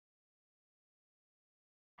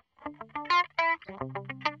ওকে,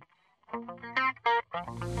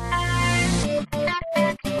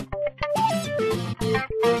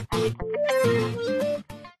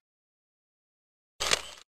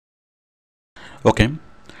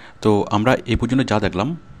 তো আমরা এই পর্যন্ত যা দেখলাম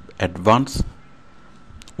অ্যাডভান্স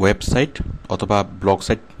ওয়েবসাইট অথবা ব্লগ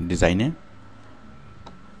সাইট ডিজাইনে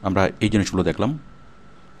আমরা এই জিনিসগুলো দেখলাম।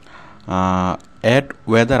 অ্যাড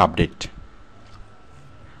ওয়েদার আপডেট,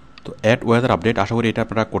 তো অ্যাড ওয়েদার আপডেট আশা করি এটা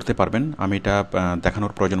আপনারা করতে পারবেন, আমি এটা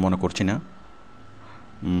দেখানোর প্রয়োজন মনে করছি না।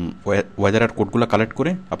 ওয়েদারের কোডগুলো কালেক্ট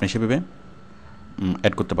করে আপনি সেভাবে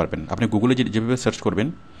অ্যাড করতে পারবেন। আপনি গুগলে যেভাবে সার্চ করবেন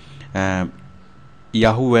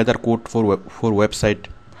Yahoo weather code for website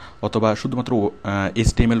অথবা শুধুমাত্র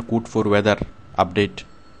HTML code for weather update,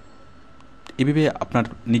 এভাবে আপনার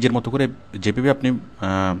নিজের মতো করে যেভাবে আপনি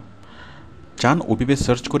চান ওইভাবে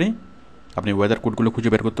সার্চ করে আপনি ওয়েদার কোডগুলো খুঁজে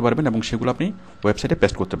বের করতে পারবেন এবং সেগুলো আপনি ওয়েবসাইটে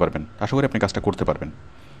পেস্ট করতে পারবেন। আশা করি আপনি কাজটা করতে পারবেন।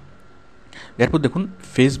 এরপর দেখুন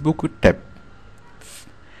Facebook tab,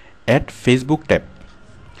 ad Facebook tab.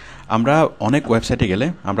 আমরা অনেক ওয়েবসাইটে গেলে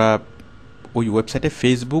আমরা ওই ওয়েবসাইটে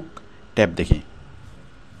ফেসবুক ট্যাব দেখি,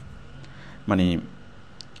 মানে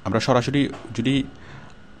আমরা সরাসরি যদি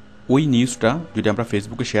ওই নিউজটা যদি আমরা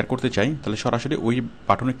ফেসবুকে শেয়ার করতে চাই তাহলে সরাসরি ওই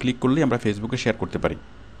বাটনে ক্লিক করলেই আমরা ফেসবুকে শেয়ার করতে পারি।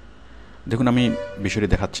 দেখুন আমি বিষয়টি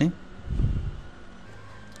দেখাচ্ছি।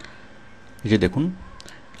 এই যে দেখুন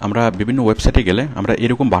আমরা বিভিন্ন ওয়েবসাইটে গেলে আমরা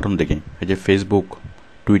এরকম বাটন দেখি, এই যে ফেসবুক,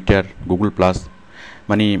 টুইটার, গুগল প্লাস।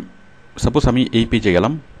 মানে সাপোজ আমি এই পেজে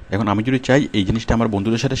গেলাম, এখন আমি যদি চাই এই জিনিসটা আমার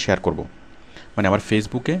বন্ধুদের সাথে শেয়ার করব, মানে আমার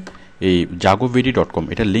ফেসবুকে এই jagovedi.com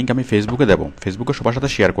এটার লিঙ্ক আমি ফেসবুকে দেবো, ফেসবুকে সবার সাথে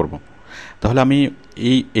শেয়ার করব, তাহলে আমি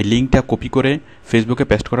এই লিঙ্কটা কপি করে ফেসবুকে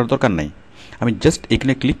পেস্ট করার দরকার নাই। আমি জাস্ট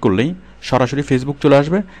এখানে ক্লিক করলেই সরাসরি ফেসবুক চলে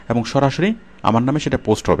আসবে এবং সরাসরি আমার নামে সেটা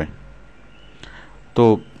পোস্ট হবে। তো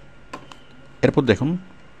এরপর দেখুন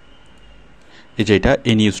এই যে এটা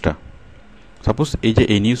এই নিউজটা, সাপোজ এই যে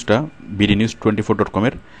এই নিউজটা bdnews24.com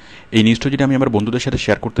এর এই নিউজটা যদি আমি আমার বন্ধুদের সাথে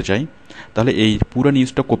শেয়ার করতে চাই তাহলে এই পুরো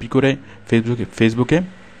নিউজটা কপি করে ফেসবুকে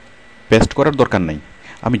পেস্ট করার দরকার নেই।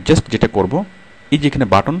 আমি জাস্ট যেটা করব এই যে এখানে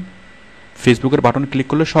বাটন, ফেসবুকের বাটন ক্লিক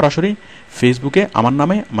করলে সরাসরি ফেসবুকে আমার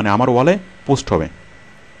নামে মানে আমার ওয়ালে পোস্ট হবে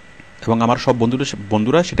এবং আমার সব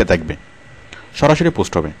বন্ধুরা সেটা দেখবে, সরাসরি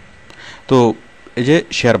পোস্ট হবে। তো এই যে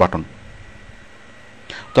শেয়ার বাটন,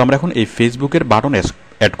 তো আমরা এখন এই ফেসবুকের বাটন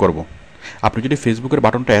অ্যাড করব। আপনি যদি ফেসবুকের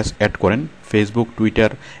বাটনটা অ্যাড করেন, ফেসবুক,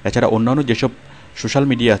 টুইটার এছাড়া অন্যান্য যেসব সোশ্যাল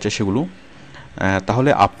মিডিয়া আছে সেগুলো, তাহলে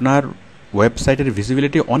আপনার ওয়েবসাইটের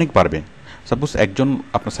ভিজিবিলিটি অনেক বাড়বে। সাপোজ একজন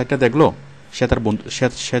আপনার সাইটটা দেখলো,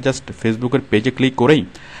 সে জাস্ট ফেসবুকের পেজে ক্লিক করেই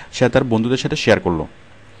সে তার বন্ধুদের সাথে শেয়ার করলো,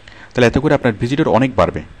 তাহলে এতে করে আপনার ভিজিটর অনেক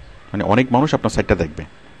বাড়বে, মানে অনেক মানুষ আপনার সাইটটা দেখবে।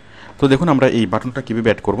 তো দেখুন আমরা এই বাটনটা কীভাবে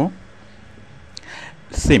অ্যাড করব।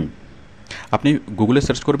 সেম আপনি গুগলে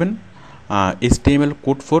সার্চ করবেন HTML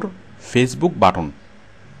code for Facebook button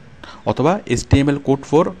অথবা HTML code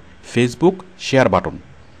for Facebook share button.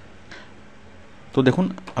 তো দেখুন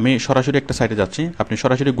আমি সরাসরি একটা সাইটে যাচ্ছি, আপনি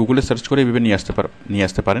সরাসরি গুগলে সার্চ করে এভাবে নিয়ে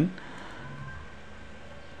আসতে পারেন।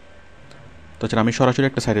 তো আমি সরাসরি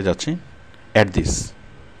একটা সাইটে যাচ্ছি, অ্যাড দিস।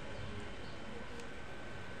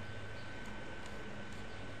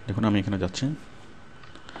 দেখুন আমি এখানে যাচ্ছি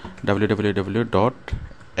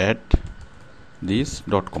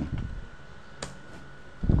www.addthis.com।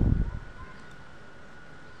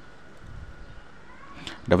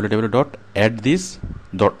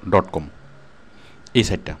 www.addthis.com এই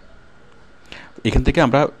সাইটটা। এখান থেকে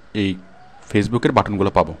আমরা এই ফেসবুকের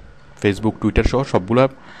বাটনগুলো পাবো, ফেসবুক, টুইটার সহ সবগুলো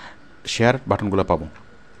শেয়ার বাটনগুলো পাবো।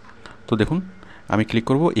 তো দেখুন আমি ক্লিক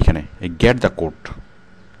করব এখানে গেট দ্য কোড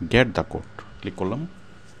ক্লিক করলাম।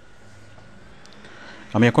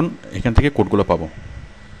 আমি এখন এখান থেকে কোডগুলো পাবো।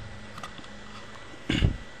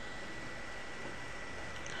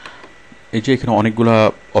 এই যে এখানে অনেকগুলো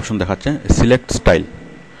অপশন দেখাচ্ছে, সিলেক্ট স্টাইল।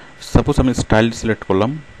 সাপোজ আমি স্টাইল সিলেক্ট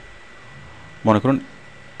করলাম, মনে করুন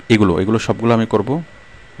এগুলো সবগুলো আমি করব,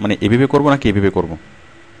 মানে এভাবে করব নাকি এভাবে করব।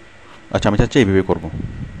 আচ্ছা আমি চাচ্ছি এভাবে করব,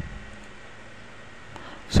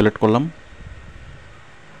 সিলেক্ট করলাম।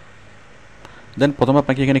 দেন প্রথমে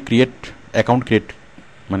আপনাকে এখানে অ্যাকাউন্ট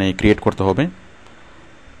ক্রিয়েট করতে হবে।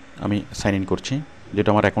 আমি সাইন ইন করছি, যেটা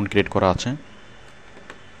আমার অ্যাকাউন্ট ক্রিয়েট করা আছে।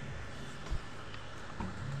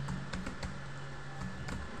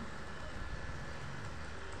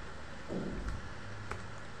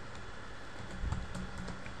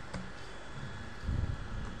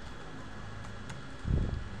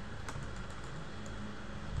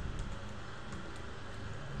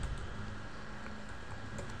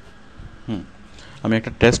 আমি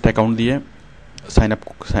একটা টেস্ট অ্যাকাউন্ট দিয়ে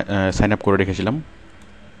সাইন আপ করে রেখেছিলাম।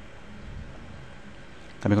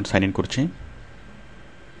 আমি এখন সাইন ইন করছি,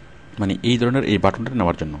 মানে এই ধরনের এই বাটনটা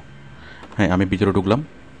নেওয়ার জন্য। হ্যাঁ, আমি ভিতরে ঢুকলাম,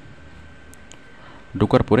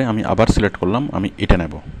 ঢোকার পরে আমি আবার সিলেক্ট করলাম, আমি এটা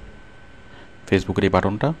নেব, ফেসবুকের এই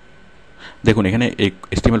বাটনটা। দেখুন এখানে এই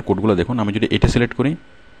HTML কোডগুলো দেখুন, আমি যদি এটা সিলেক্ট করি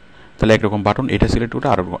তাহলে একরকম বাটন, এটা সিলেক্ট করে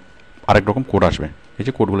আরেক রকম কোড আসবে। এই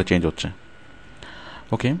যে কোডগুলো চেঞ্জ হচ্ছে।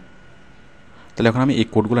 ওকে, তাহলে এখন আমি এই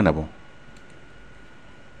কোডগুলো নেব।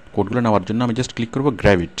 কোডগুলো নেওয়ার জন্য আমি জাস্ট ক্লিক করব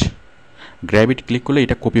গ্র্যাব ইট ক্লিক করলে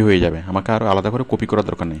এটা কপি হয়ে যাবে, আমাকে আরও আলাদা করে কপি করার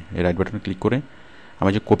দরকার নেই। এই রাইট বাটনে ক্লিক করে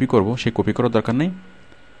আমি যে কপি করব, সেই কপি করার দরকার নেই।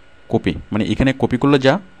 কপি মানে এখানে কপি করলে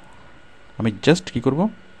যা, আমি জাস্ট কী করব,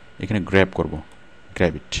 এখানে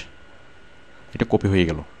গ্র্যাব ইট, এটা কপি হয়ে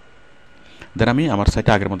গেল। দেন আমি আমার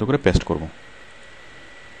সাইটে আগের মতো করে পেস্ট করব।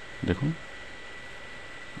 দেখুন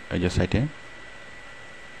এই যে সাইটে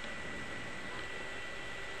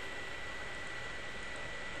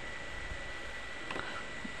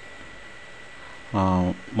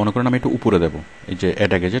মনে করেন আমি একটু উপরে দেব, এই যে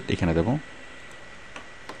অ্যাড গ্যাজেট এখানে দেব।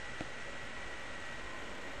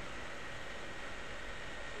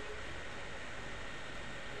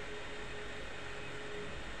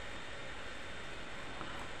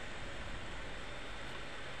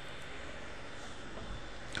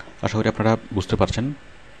 আশা করি আপনারা বুঝতে পারছেন।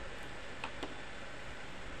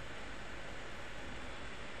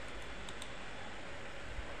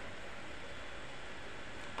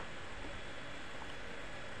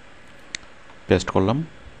 পেস্ট করলাম,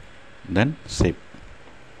 দেন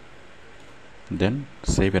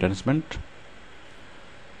সেভ অ্যারেঞ্জমেন্ট।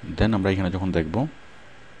 দেন আমরা এখানে যখন দেখব,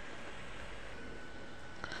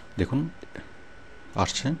 দেখুন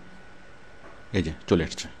আসছে, এই যে চলে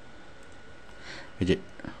আসছে, এই যে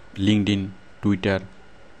লিঙ্কডইন, টুইটার,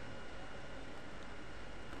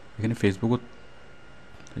 এখানে ফেসবুকও,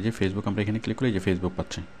 এই যে ফেসবুক আমরা এখানে ক্লিক করে এই যে ফেসবুক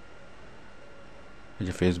পাচ্ছি, এই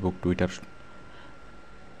যে ফেসবুক, টুইটার।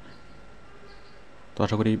 তো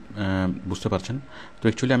আশা করি বুঝতে পারছেন। তো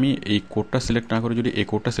অ্যাকচুয়ালি আমি এই কোডটা সিলেক্ট না করে যদি এই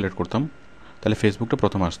কোডটা সিলেক্ট করতাম তাহলে ফেসবুকটা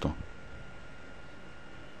প্রথমে আসতো।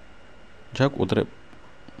 যাই হোক, ওদের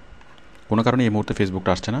কোনো কারণে এই মুহূর্তে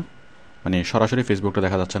ফেসবুকটা আসছে না, মানে সরাসরি ফেসবুকটা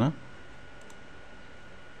দেখা যাচ্ছে না।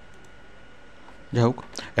 যাই হোক,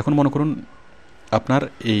 এখন মনে করুন আপনার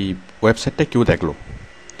এই ওয়েবসাইটটা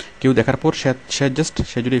কেউ দেখার পর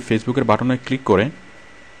সে যদি ফেসবুকের বাটনে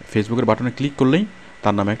ক্লিক করলেই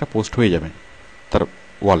তার নামে একটা পোস্ট হয়ে যাবে তার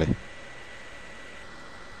ওয়ালে।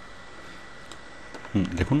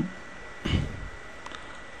 দেখুন,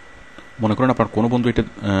 মনে করুন আপনার কোনো বন্ধু এটা,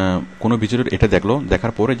 কোনো ভিজিটর এটা দেখলো,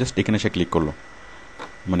 দেখার পরে জাস্ট এখানে সে ক্লিক করলো,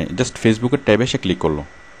 মানে জাস্ট ফেসবুকের ট্যাবে সে ক্লিক করলো।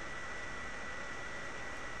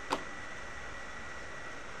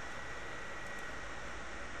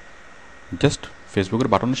 জাস্ট ফেসবুকের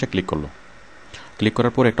বাটনে সে ক্লিক করলো, ক্লিক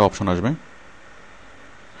করার পর একটা অপশন আসবে,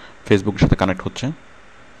 ফেসবুকের সাথে কানেক্ট হচ্ছে।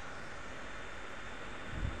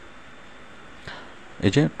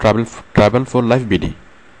 এই যে ট্রাভেল ফর লাইফ বিডি,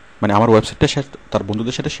 মানে আমার ওয়েবসাইটটা সে তার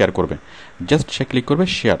বন্ধুদের সাথে শেয়ার করবে। জাস্ট সে ক্লিক করবে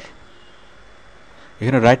শেয়ার,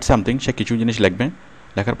 এখানে রাইট সামথিং, সে কিছু জিনিস লিখবে,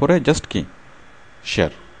 লেখার পরে জাস্ট কি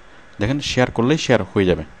শেয়ার। দেখেন শেয়ার করলেই শেয়ার হয়ে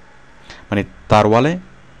যাবে, মানে তার ওয়ালে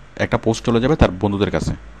একটা পোস্ট চলে যাবে তার বন্ধুদের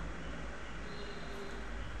কাছে।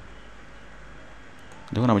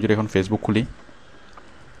 দেখুন আমি যদি এখন ফেসবুক খুলি,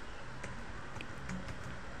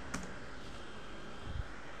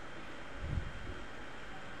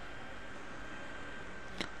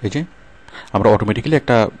 এই যে আমরা অটোমেটিক্যালি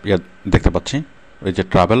একটা দেখতে পাচ্ছি, এই যে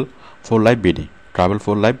ট্রাভেল ফর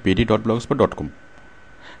লাইফ bd.blogspot.com।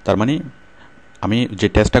 তার মানে আমি যে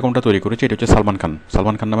টেস্ট অ্যাকাউন্টটা তৈরি করেছি এটা হচ্ছে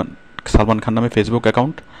সালমান খান নামে ফেসবুক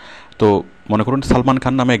অ্যাকাউন্ট। তো মনে করুন সালমান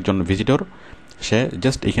খান নামে একজন ভিজিটর, সে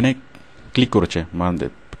জাস্ট এখানে ক্লিক করেছে, মানে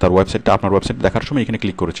তার ওয়েবসাইটটা, আপনার ওয়েবসাইট দেখার সময় এখানে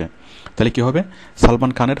ক্লিক করেছে, তাহলে কী হবে,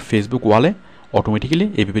 সালমান খানের ফেসবুক ওয়ালে অটোমেটিক্যালি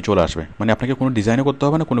এইভাবে চলে আসবে, মানে আপনাকে কোনো ডিজাইনও করতে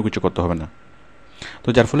হবে না, কোনো কিছু করতে হবে না। তো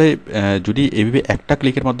যার ফলে যদি এইভাবে একটা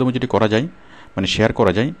ক্লিকের মাধ্যমে যদি করা যায়, মানে শেয়ার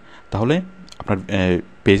করা যায়, তাহলে আপনার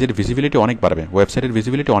পেজের ভিজিবিলিটি অনেক বাড়বে, ওয়েবসাইটের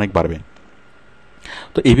ভিজিবিলিটি অনেক বাড়বে।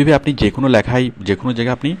 তো এইভাবে আপনি যে কোনো লেখায়, যে কোনো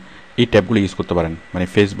জায়গায় আপনি এই ট্যাবগুলো ইউজ করতে পারেন, মানে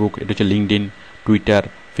ফেসবুক, এটা হচ্ছে লিঙ্কডইন, টুইটার,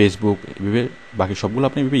 ফেসবুক, এইভাবে বাকি সবগুলো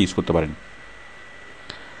আপনি এইভাবে ইউজ করতে পারেন।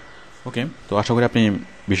 ওকে, তো আশা করি আপনি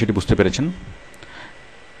বিষয়টি বুঝতে পেরেছেন।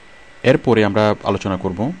 এরপরে আমরা আলোচনা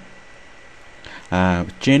করব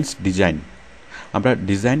চেঞ্জ ডিজাইন। আমরা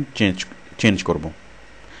ডিজাইন চেঞ্জ করব।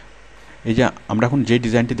 এই যে আমরা এখন যে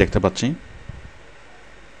ডিজাইনটি দেখতে পাচ্ছি,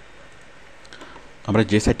 আমরা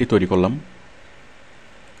যে সাইটটি তৈরি করলাম,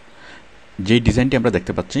 যেই ডিজাইনটি আমরা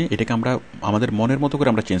দেখতে পাচ্ছি, এটাকে আমরা আমাদের মনের মতো করে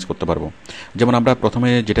আমরা চেঞ্জ করতে পারবো। যেমন আমরা প্রথমে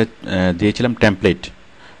যেটা দিয়েছিলাম টেমপ্লেট,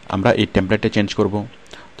 আমরা এই টেমপ্লেটটা চেঞ্জ করব,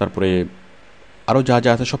 তারপরে আরও যা যা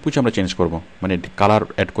আছে সব কিছু আমরা চেঞ্জ করব, মানে কালার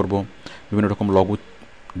অ্যাড করব, বিভিন্ন রকম লগো,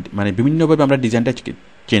 মানে বিভিন্নভাবে আমরা ডিজাইনটা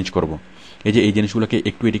চেঞ্জ করব। এই যে এই জিনিসগুলোকে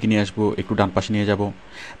একটু এদিকে নিয়ে আসবো, একটু ডান পাশে নিয়ে যাব,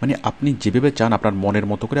 মানে আপনি যেভাবে চান আপনার মনের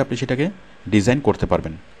মতো করে আপনি সেটাকে ডিজাইন করতে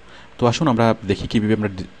পারবেন। তো আসুন আমরা দেখি কীভাবে আমরা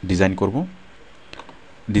ডিজাইন করব।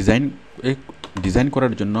 ডিজাইন ডিজাইন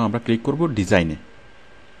করার জন্য আমরা ক্লিক করব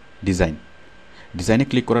ডিজাইনে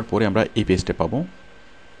ক্লিক করার পরে আমরা এই পেজটা পাবো।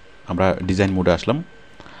 আমরা ডিজাইন মোডে আসলাম।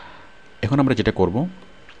 এখন আমরা যেটা করব,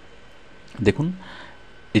 দেখুন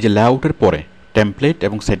এই যে লেআউটের পরে টেমপ্লেট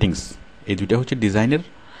এবং সেটিংস, এই দুইটা হচ্ছে ডিজাইনের,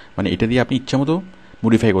 মানে এটা দিয়ে আপনি ইচ্ছা মতো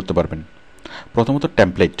মডিফাই করতে পারবেন। প্রথমত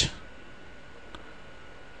টেমপ্লেট,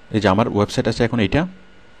 এই যে আমার ওয়েবসাইট আছে এখন এইটা।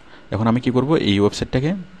 এখন আমি কি করব, এই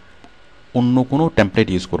ওয়েবসাইটটাকে অন্য কোনো টেমপ্লেট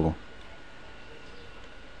ইউজ করব।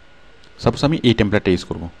 সাপোজ আমি এই টেমপ্লেটটা ইউজ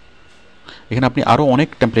করব। এখানে আপনি আরও অনেক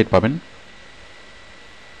টেমপ্লেট পাবেন।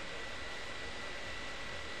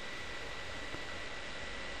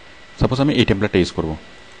 সাপোজ আমি এই টেমপ্লেটটা ইউজ করব।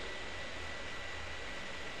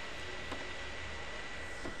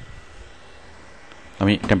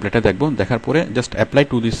 আমি টেমপ্লেটটা দেখব, দেখার পরে just apply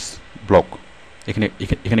to this block,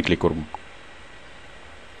 এখানে ক্লিক করব।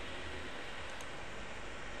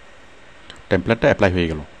 টেমপ্লেটটা অ্যাপ্লাই হয়ে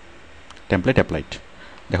গেল, টেমপ্লেট অ্যাপ্লাইড।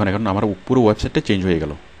 দেখুন এখন আমার পুরো ওয়েবসাইটটা চেঞ্জ হয়ে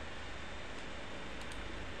গেল।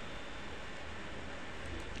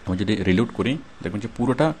 আমি যদি রিলোড করি, দেখুন যে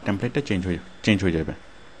পুরোটা টেমপ্লেটটা চেঞ্জ হয়ে যাবে।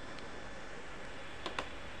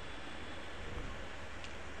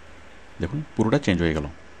 দেখুন পুরোটা চেঞ্জ হয়ে গেল।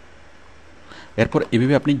 এরপর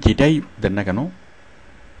এভাবে আপনি যেটাই দেন না কেন,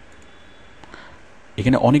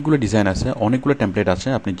 এখানে অনেকগুলো ডিজাইন আছে, অনেকগুলো টেমপ্লেট আছে,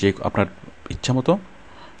 আপনি যে আপনার ইচ্ছা মতো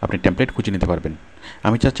আপনি টেমপ্লেট খুঁজে নিতে পারবেন।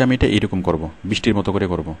 আমি চাচ্ছি আমি এটা এইরকম করব, বৃষ্টির মতো করে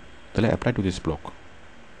করব, তাহলে apply to this block.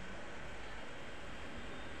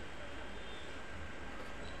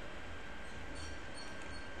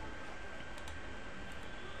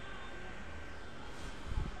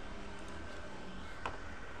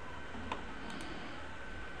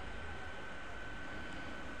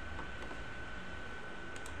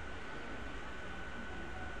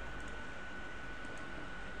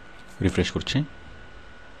 Refresh করছি,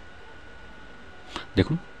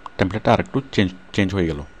 দেখুন টেমপ্লেটটা আরেকটু চেঞ্জ হয়ে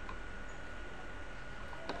গেল।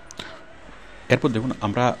 এরপর দেখুন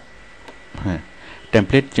আমরা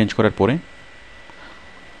টেমপ্লেট চেঞ্জ করার পরে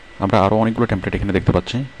আমরা আরও অনেকগুলো টেমপ্লেট এখানে দেখতে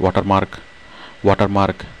পাচ্ছি।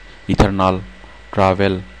 ওয়াটারমার্ক, ইথারনাল,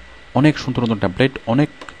 ট্রাভেল, অনেক সুন্দর সুন্দর টেমপ্লেট, অনেক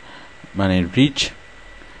মানে রিচ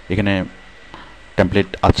এখানে টেমপ্লেট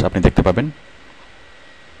আছে, আপনি দেখতে পাবেন।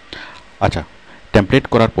 আচ্ছা, টেমপ্লেট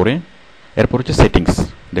করার পরে এরপর হচ্ছে সেটিংস।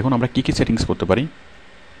 দেখুন আমরা কী কী সেটিংস করতে পারি।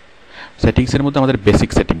 সেটিংসের মধ্যে আমাদের বেসিক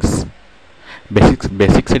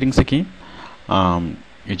সেটিংসে কি,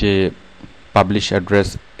 এই যে পাবলিশ অ্যাড্রেস,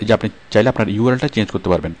 এই যে আপনি চাইলে আপনার ইউআরএলটা চেঞ্জ করতে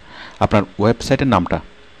পারবেন। আপনার ওয়েবসাইটের নামটা,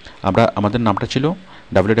 আমাদের নামটা ছিল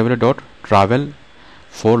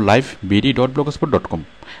www.travel4lifebd.blogspot.com।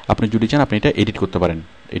 আপনি যদি চান আপনি এটা এডিট করতে পারেন,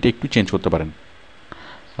 এটা একটু চেঞ্জ করতে পারেন।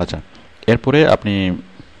 আচ্ছা, এরপরে আপনি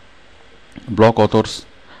ব্লগ অথর্স,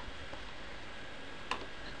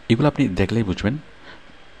 এগুলো আপনি দেখলেই বুঝবেন।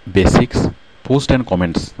 বেসিক্স, পোস্ট অ্যান্ড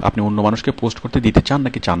কমেন্টস, আপনি অন্য মানুষকে পোস্ট করতে দিতে চান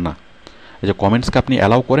নাকি চান না। এই যে কমেন্টসকে আপনি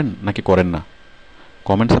অ্যালাউ করেন নাকি করেন না,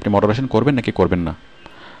 কমেন্টস আপনি মডারেশন করবেন নাকি করবেন না।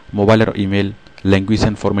 Mobile R email, language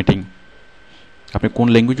and formatting, আপনি কোন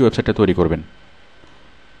ল্যাঙ্গুয়েজে ওয়েবসাইটটা তৈরি করবেন।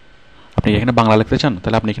 আপনি এখানে বাংলা লিখতে চান,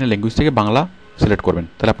 তাহলে আপনি এখানে ল্যাঙ্গুয়েজ থেকে বাংলা সিলেক্ট করবেন,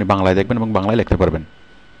 তাহলে আপনি বাংলায় দেখবেন এবং বাংলায় লিখতে পারবেন।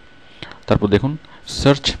 তারপর দেখুন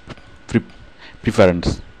সার্চ প্রিফারেন্স,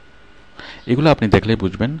 এগুলো আপনি দেখলেই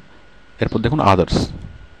বুঝবেন। এরপর দেখুন আদার্স,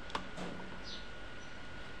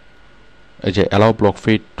 এই যে allow block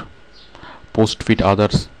fit, post fit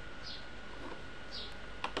others,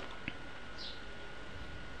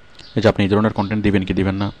 এই যে আপনি এই ধরনের কন্টেন্ট দিবেন কি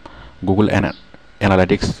দিবেন না, গুগল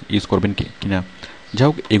অ্যানালাইটিক্স ইউজ করবেন কি না। যাই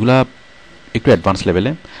হোক, এগুলা একটু অ্যাডভান্স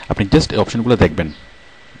লেভেলে, আপনি জাস্ট এই অপশনগুলো দেখবেন।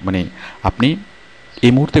 মানে আপনি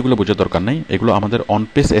এই মুহূর্তে এগুলো বোঝার দরকার নেই, এগুলো আমাদের অন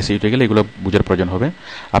পেজ এসইওতে গেলে এগুলো বোঝার প্রয়োজন হবে।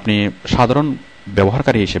 আপনি সাধারণ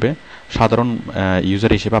ব্যবহারকারী হিসেবে, সাধারণ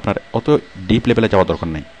ইউজার হিসেবে আপনার অত ডিপ লেভেলে যাওয়ার দরকার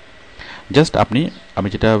নেই। জাস্ট আমি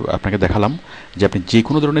যেটা আপনাকে দেখালাম যে আপনি যে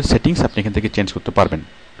কোনো ধরনের সেটিংস আপনি এখান থেকে চেঞ্জ করতে পারবেন।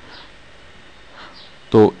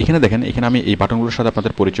 তো এখানে দেখেন, এখানে আমি এই বাটনগুলোর সাথে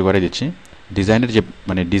আপনাদের পরিচয় করে দিচ্ছি। ডিজাইনের যে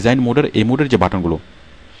ডিজাইন মোডের এই মোডের যে বাটনগুলো,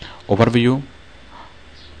 ওভারভিউ,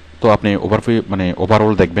 তো আপনি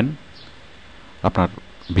ওভারঅল দেখবেন আপনার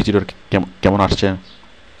ভিজিটর কেমন আসছে।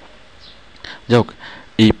 যাই হোক,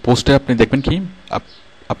 এই পোস্টে আপনি দেখবেন কি,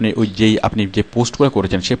 আপনি আপনি যে পোস্টগুলো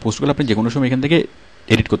করেছেন সেই পোস্টগুলো আপনি যে কোনো সময় এখান থেকে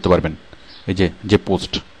এডিট করতে পারবেন। এই যে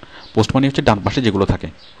পোস্ট মানে হচ্ছে ডান পাশে যেগুলো থাকে,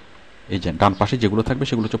 এই যে ডান পাশে যেগুলো থাকবে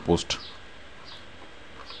সেগুলো হচ্ছে পোস্ট।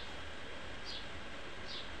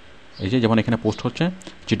 এই যে যেমন এখানে পোস্ট হচ্ছে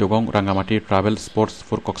Chittagong, Rangamati travel spots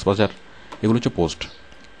for Cox's Bazar, এগুলো হচ্ছে পোস্ট।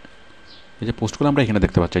 এই যে পোস্টগুলো আমরা এখানে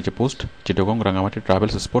দেখতে পাচ্ছি, এই যে post Chittagong Rangamati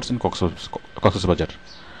travels sports in Cox's Bazar.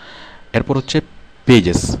 এরপর হচ্ছে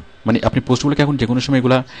পেজেস, মানে আপনি পোস্টগুলোকে এখন যে কোনো সময়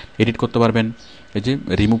এগুলা এডিট করতে পারবেন, এই যে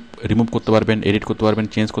রিমুভ করতে পারবেন, এডিট করতে পারবেন,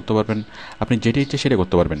 চেঞ্জ করতে পারবেন, আপনি যেটা ইচ্ছে সেটা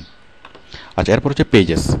করতে পারবেন। আচ্ছা, এরপর হচ্ছে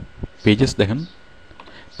পেজেস দেখেন,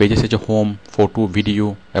 পেজেস এই যে home, photo, video,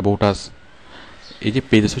 about us, এই যে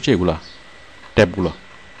পেজেস হচ্ছে এগুলা ট্যাবগুলো,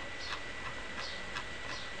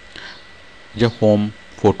 যে home,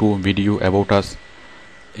 photo, video, about us,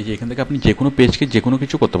 এই যে এখান থেকে আপনি যে কোনো পেজকে যে কোনো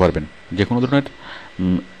কিছু করতে পারবেন, যে কোনো ধরনের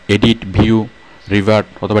এডিট, ভিউ, রিভার্ট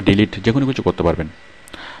অথবা ডিলিট যে কোনো কিছু করতে পারবেন,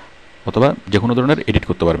 অথবা যে কোনো ধরনের এডিট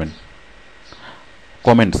করতে পারবেন।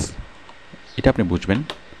 কমেন্টস, এটা আপনি বুঝবেন।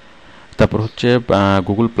 তারপর হচ্ছে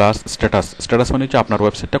গুগল প্লাস স্ট্যাটাস মানে হচ্ছে আপনার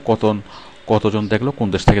ওয়েবসাইটটা কতজন দেখলো, কোন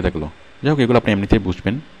দেশ থেকে দেখলো, যাই হোক এগুলো আপনি এমনিতেই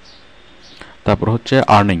বুঝবেন। তারপর হচ্ছে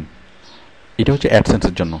আর্নিং, এটা হচ্ছে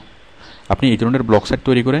অ্যাডসেন্সের জন্য। আপনি এই ধরনের ব্লগ সাইট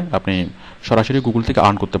তৈরি করে আপনি সরাসরি গুগল থেকে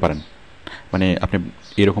আর্ন করতে পারেন। মানে আপনি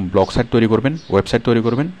এরকম ব্লগ সাইট তৈরি করবেন, ওয়েবসাইট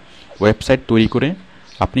তৈরি করে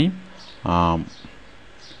আপনি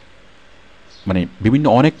মানে বিভিন্ন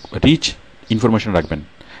অনেক রিচ ইনফরমেশন রাখবেন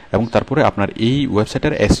এবং তারপরে আপনার এই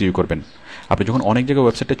ওয়েবসাইটের এসইও করবেন। আপনি যখন অনেক জায়গায়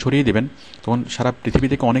ওয়েবসাইটটা ছড়িয়ে দেবেন, তখন সারা পৃথিবী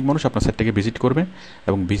থেকে অনেক মানুষ আপনার সাইটটাকে ভিজিট করবে,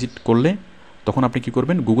 এবং ভিজিট করলে তখন আপনি কী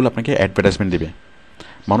করবেন, গুগল আপনাকে অ্যাডভার্টাইজমেন্ট দেবে,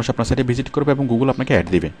 মানুষ আপনার সাইটে ভিজিট করবে এবং গুগল আপনাকে অ্যাড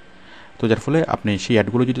দেবে। তো যার ফলে আপনি সেই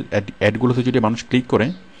অ্যাডগুলোতে যদি মানুষ ক্লিক করে,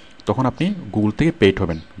 তখন আপনি গুগল থেকে পেইড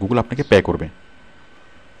হবেন, গুগল আপনাকে পে করবে।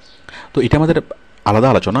 তো এটা আমাদের আলাদা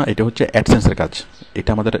আলোচনা, এটা হচ্ছে অ্যাডসেন্সের কাজ,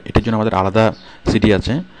 এটার জন্য আমাদের আলাদা সিডি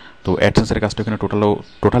আছে। তো অ্যাডসেন্সের কাজটা এখানে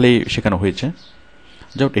টোটালি শেখানো হয়েছে,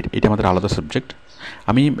 যাই হোক এটা আমাদের আলাদা সাবজেক্ট।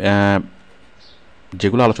 আমি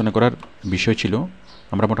যেগুলো আলোচনা করার বিষয় ছিল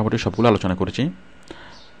আমরা মোটামুটি সবগুলো আলোচনা করেছি।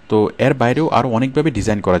 তো এর বাইরেও আরও অনেকভাবে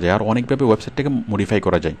ডিজাইন করা যায়, আর অনেকভাবে ওয়েবসাইটটাকে মডিফাই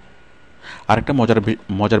করা যায়। আরেকটা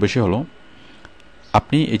মজার বিষয় হলো,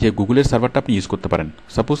 আপনি এই যে গুগলের সার্ভারটা আপনি ইউজ করতে পারেন।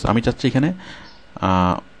 সাপোজ আমি চাচ্ছি এখানে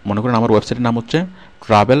মনে করেন আমার ওয়েবসাইটের নাম হচ্ছে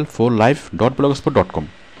travelforlife.blogspot.com।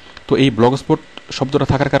 তো এই ব্লগস্পট শব্দটা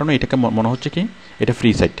থাকার কারণে এটাকে মনে হচ্ছে কি এটা ফ্রি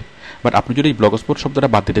সাইট, বাট আপনি যদি এই ব্লগস্পট শব্দটা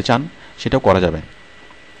বাদ দিতে চান সেটাও করা যাবে।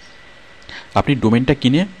 আপনি ডোমেনটা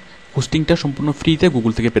কিনে হোস্টিংটা সম্পূর্ণ ফ্রিতে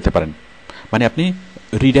গুগল থেকে পেতে পারেন, মানে আপনি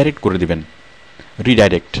রিডাইরেক্ট করে দেবেন,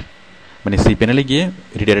 মানে সেই প্যানেলে গিয়ে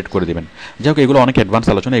রিডাইরেক্ট করে দেবেন। যাই হোক এগুলো অনেক অ্যাডভান্স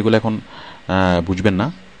আলোচনা, এগুলো এখন বুঝবেন না।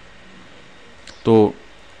 তো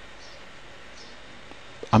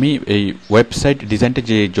আমি এই ওয়েবসাইট ডিজাইনটা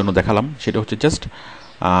যে জন্য দেখালাম সেটা হচ্ছে জাস্ট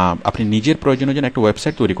আপনি নিজের প্রয়োজনের জন্য একটা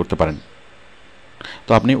ওয়েবসাইট তৈরি করতে পারেন।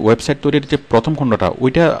 তো আপনি ওয়েবসাইট তৈরির যে প্রথম খণ্ডটা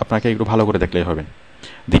ওইটা আপনাকে একটু ভালো করে দেখলেই হবে,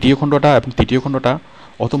 দ্বিতীয় খণ্ডটা এবং তৃতীয় খণ্ডটা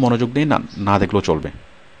অত মনোযোগ দিয়ে না দেখলেও চলবে।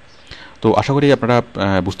 তো আশা করি আপনারা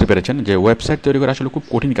বুঝতে পেরেছেন যে ওয়েবসাইট তৈরি করা আসলে খুব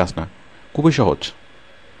কঠিন কাজ না, খুবই সহজ,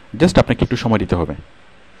 জাস্ট আপনাকে একটু সময় দিতে হবে।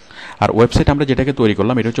 আর ওয়েবসাইট আমরা যেটাকে তৈরি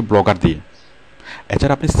করলাম এটা হচ্ছে ব্লগার দিয়ে।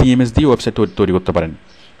 এছাড়া আপনি সিএমএস দিয়ে ওয়েবসাইট তৈরি করতে পারেন,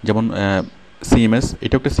 যেমন সিএমএস,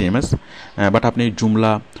 এটা একটা সিএমএস, বাট আপনি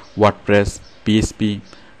জুমলা, ওয়ার্ডপ্রেস, পিএসপি,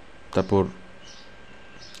 তারপর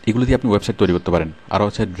এগুলো দিয়ে আপনি ওয়েবসাইট তৈরি করতে পারেন। আরও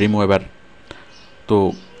হচ্ছে ড্রিম ওয়েবার। তো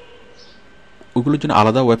ওগুলোর জন্য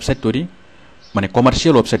আলাদা ওয়েবসাইট তৈরি, মানে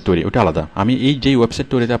কমার্শিয়াল ওয়েবসাইট তৈরি, ওটা আলাদা। আমি এই যেই ওয়েবসাইট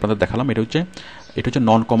তৈরিতে আপনাদের দেখালাম এটা হচ্ছে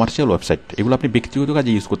নন কমার্শিয়াল ওয়েবসাইট। এগুলো আপনি ব্যক্তিগত কাজে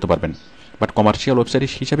ইউজ করতে পারবেন, বাট কমার্শিয়াল ওয়েবসাইট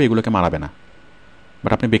হিসাবে এগুলোকে মানাবে না,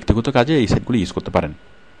 বাট আপনি ব্যক্তিগত কাজে এই সাইটগুলো ইউজ করতে পারেন।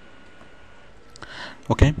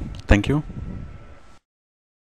 ওকে, থ্যাংক ইউ।